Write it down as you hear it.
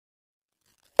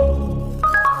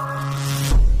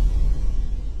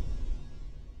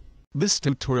This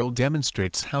tutorial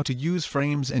demonstrates how to use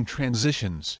frames and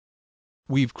transitions.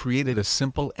 We've created a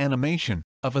simple animation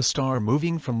of a star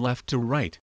moving from left to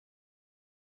right.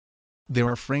 There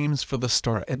are frames for the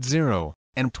star at 0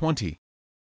 and 20.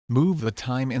 Move the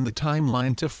time in the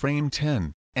timeline to frame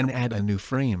 10, and add a new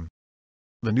frame.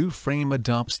 The new frame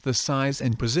adopts the size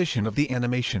and position of the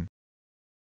animation.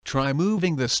 Try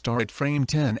moving the star at frame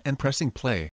 10 and pressing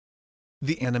play.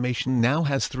 The animation now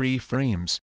has 3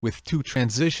 frames, with 2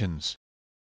 transitions.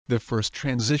 The first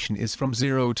transition is from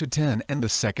 0 to 10 and the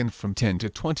second from 10 to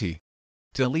 20.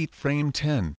 Delete frame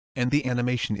 10, and the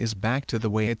animation is back to the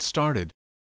way it started.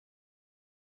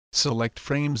 Select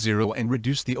frame 0 and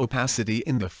reduce the opacity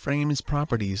in the frame's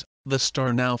properties. The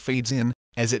star now fades in,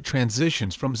 as it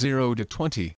transitions from 0 to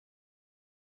 20.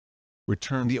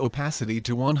 Return the opacity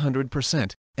to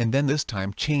 100%, and then this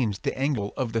time change the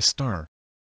angle of the star.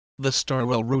 The star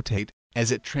will rotate,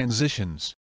 as it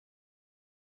transitions.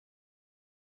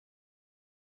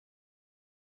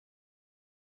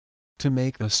 To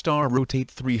make the star rotate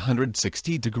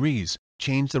 360 degrees,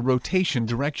 change the rotation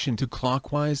direction to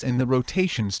clockwise and the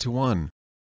rotations to 1.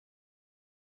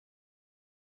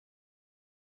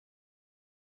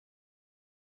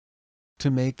 To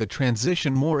make the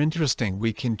transition more interesting,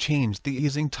 we can change the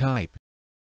easing type.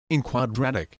 In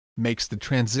quadratic, makes the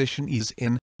transition ease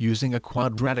in, using a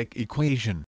quadratic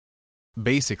equation.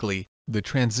 Basically, the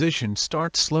transition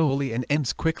starts slowly and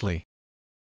ends quickly.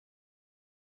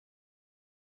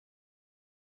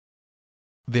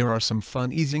 There are some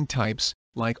fun easing types,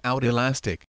 like out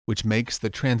elastic, which makes the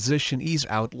transition ease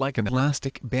out like an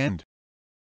elastic band.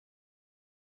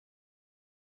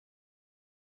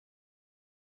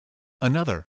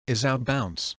 Another is out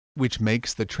bounce, which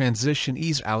makes the transition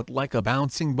ease out like a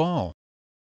bouncing ball.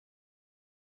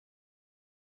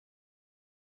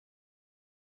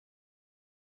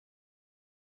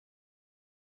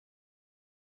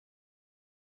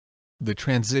 The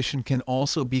transition can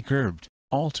also be curved.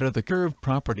 Alter the curve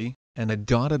property, and a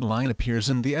dotted line appears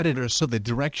in the editor so the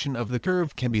direction of the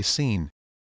curve can be seen.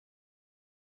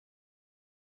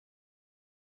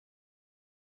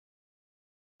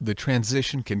 The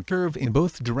transition can curve in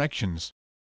both directions.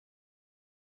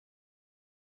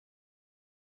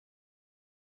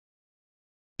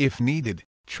 If needed,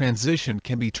 transition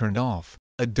can be turned off.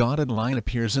 A dotted line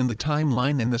appears in the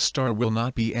timeline and the star will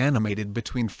not be animated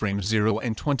between frames 0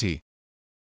 and 20.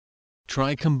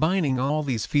 Try combining all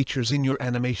these features in your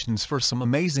animations for some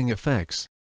amazing effects.